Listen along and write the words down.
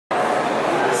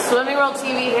Swimming World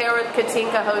TV here with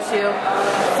Katinka Hosszu.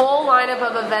 Full lineup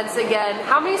of events again.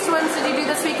 How many swims did you do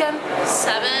this weekend?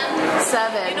 7.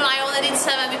 7. You know, I only did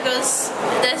 7 because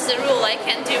that's the rule. I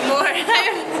can't do more.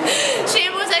 She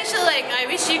was actually like, I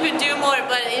wish you could do more,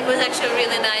 but it was actually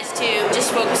really nice to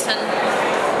just focus on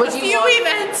a few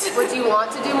events. Would you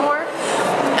want to do more?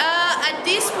 At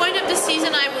this point of the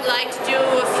season, I would like to do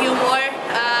a few more.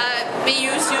 We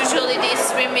use usually these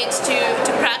swim meets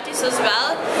to practice as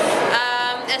well.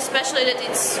 Especially that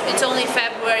it's only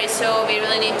February, so we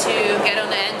really need to get on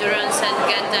the endurance and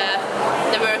get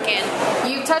the work in.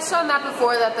 You touched on that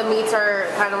before, that the meets are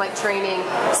kind of like training.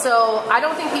 So I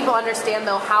don't think people understand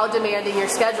though how demanding your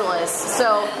schedule is.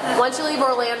 So once you leave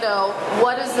Orlando,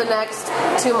 what does the next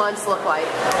 2 months look like?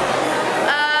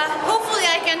 Hopefully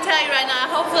I can tell you right now.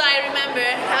 Hopefully I remember.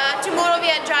 Tomorrow we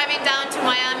are driving down to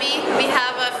Miami. We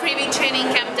have a 3-week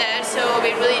training camp there, so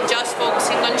we're really just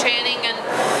focusing on training, and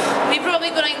we're probably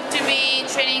going to be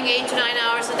training 8 to 9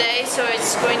 hours a day, so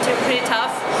it's going to be pretty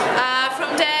tough.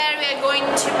 From there we are going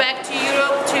back to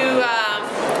Europe to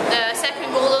the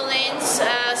second Golden Lanes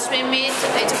swim meet.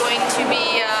 It's going to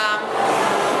be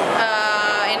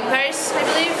in Paris, I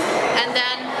believe, and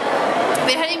then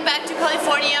we're heading back to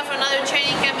California for another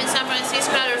training camp in San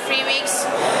Francisco, another 3 weeks.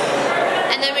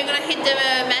 And then we're going to hit the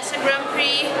Mesa Grand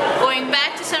Prix, going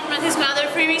back to San Francisco, another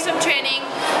 3 weeks of training.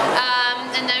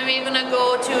 And then we're going to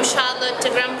go to Charlotte,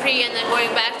 the Grand Prix, and then going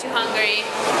back to Hungary.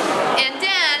 And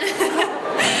then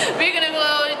we're going to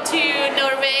go to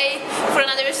Norway for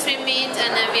another swim meet.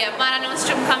 And then we have Mara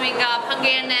Nordstrom coming up,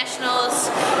 Hungarian Nationals.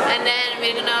 And then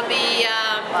we're going to be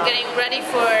getting ready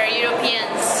for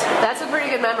Europeans. That's a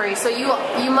pretty good memory. So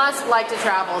you must like to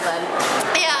travel then.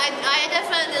 Yeah, I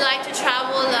definitely like to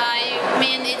travel. I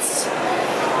mean,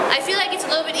 I feel like it's a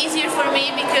little bit easier for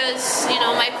me because, you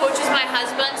know, my coach is my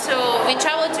husband, so we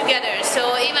travel together.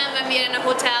 So even when we're in a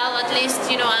hotel, at least,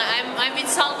 you know, I'm with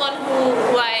someone who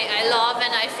I love,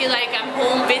 and I feel like I'm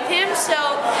home with him. So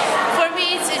for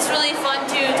me, it's really fun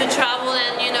to travel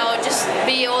and, you know, just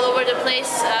be all over the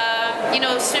place. You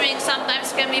know, swimming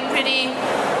sometimes can be pretty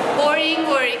boring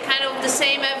or kind of the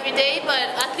same every day, but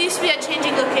at least we are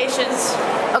changing locations.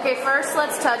 Okay, first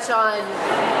let's touch on,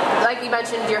 like you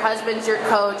mentioned, your husband's your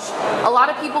coach. A lot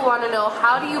of people want to know,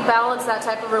 how do you balance that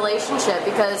type of relationship?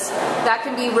 Because that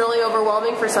can be really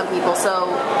overwhelming for some people. So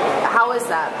how is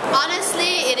that?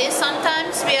 Honestly, it is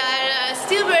sometimes. We are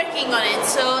still working on it.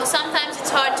 So sometimes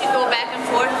it's hard to go back and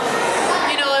forth.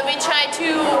 You know, we try to,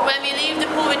 when we leave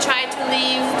the pool, we try to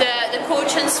leave the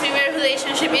coach and swimmer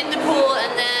relationship in the pool,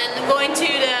 and then go into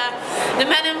the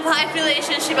man and wife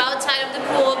relationship outside of the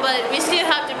pool, but we still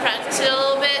have to practice it a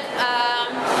little bit.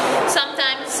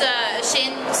 Sometimes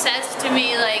Shane says to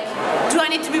me, like, do I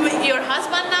need to be with your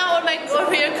husband now or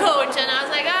with your coach? And I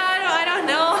was like, I don't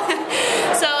know.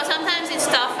 So sometimes it's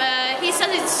tough. He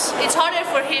says it's harder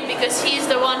for him because he's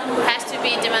the one who has to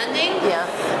be demanding. Yeah.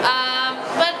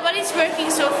 But it's working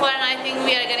so far, and I think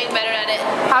we are getting better at it.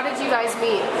 How did you guys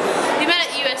meet? We met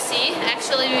at USC.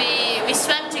 Actually, we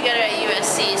swam together at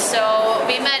USC. So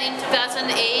we met in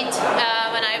 2008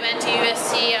 when I went to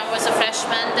USC. I was a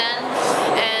freshman then,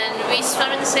 and we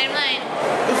swam in the same lane.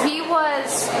 He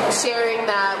was sharing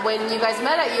that when you guys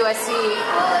met at USC,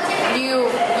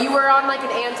 you were on like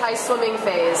an anti-swimming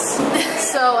phase.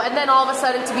 So, and then all of a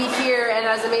sudden to be here, and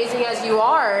as amazing as you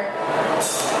are,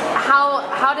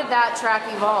 how did that track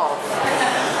evolve?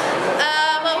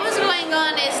 What was going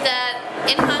on is that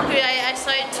in Hungary I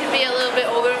started to be a little bit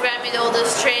overwhelmed with all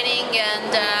this training,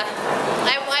 and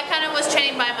I kind of was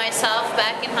training by myself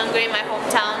back in Hungary, my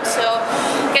hometown. So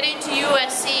getting to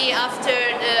USC after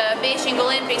the Beijing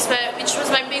Olympics, which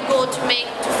was my big goal to make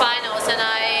to finals, and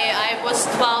I was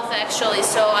 12th actually,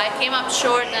 so I came up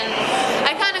short, and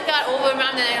I kind of got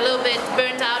overwhelmed and a little bit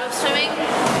burnt out of swimming.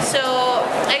 So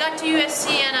I got to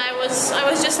USC, and I was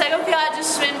just like, okay, I'll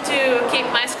just swim to keep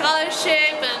my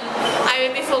scholarship, and I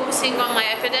will be focusing on my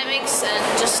academics and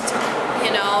just,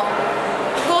 you know,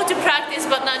 go to practice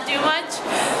but not do much.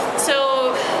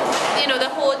 So, you know, the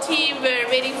whole team were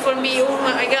waiting for me. Oh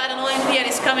my God, an Olympian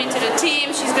is coming to the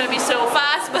team. She's gonna be so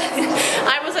fast. But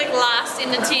I was like last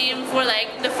in the team for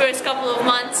like the first couple of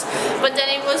months. But then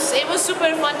it was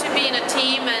super fun to be in a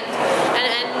team and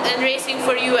racing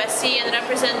for USC and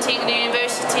representing the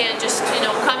university and just, you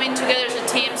know, coming together as a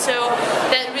team. So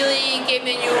that really gave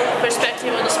me a new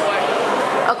perspective on the sport.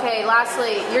 Okay,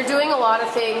 lastly, you're doing a lot of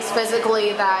things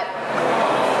physically that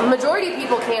majority of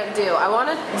people can't do. I want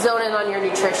to zone in on your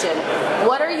nutrition.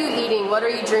 What are you eating? What are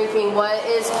you drinking? What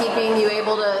is keeping you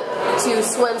able to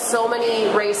swim so many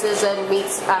races and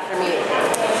meets after meet?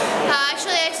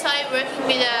 Actually, I started working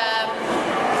with a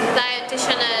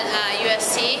dietitian at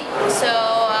USC.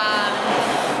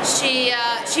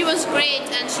 weight,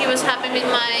 and she was happy with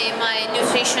my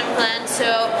nutrition plan.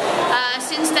 So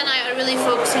since then I'm really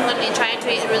focusing on trying to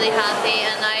eat really healthy,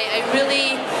 and I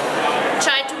really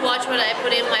try to watch what I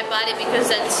put in my body because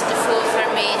that's the food for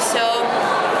me. So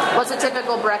what's a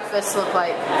typical breakfast look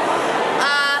like?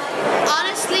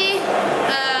 Honestly,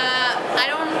 I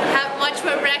don't have much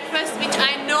for breakfast, which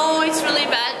I know it's really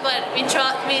bad, but we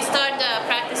start the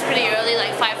practice pretty early,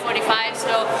 like 5:45,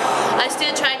 so I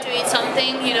still try to eat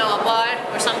something, you know, a bar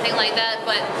or something like that,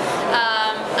 but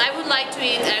I would like to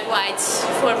eat egg whites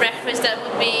for breakfast. That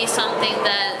would be something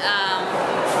that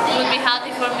would be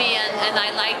healthy for me, and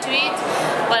I like to eat,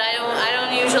 but I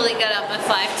don't usually get up at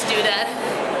 5 to do that.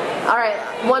 All right,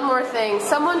 one more thing.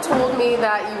 Someone told me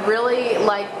that you really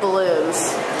like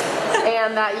balloons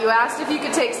and that you asked if you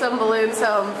could take some balloons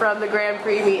home from the Grand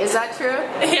Prix meet. Is that true?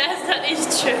 Yes, that is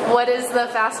true. What is the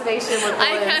fascination with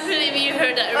balloons? I can't believe you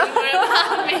heard that rumor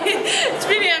about me. It's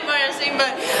pretty embarrassing, but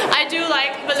I do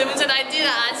like balloons, and I did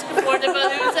ask for the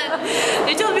balloons, and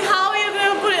they told me, how are you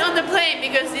going to put it on the plane?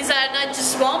 Because these are not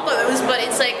just small balloons, but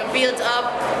it's like a built-up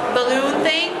balloon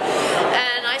thing.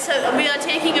 And I said, we are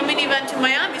taking a minivan to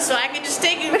Miami, so I can just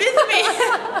take it with me.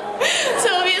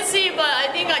 So we'll see, but I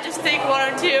think I'll just take one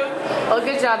or two. Well,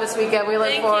 good job this weekend. We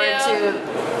look forward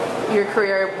to your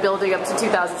career building up to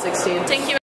 2016. Thank you.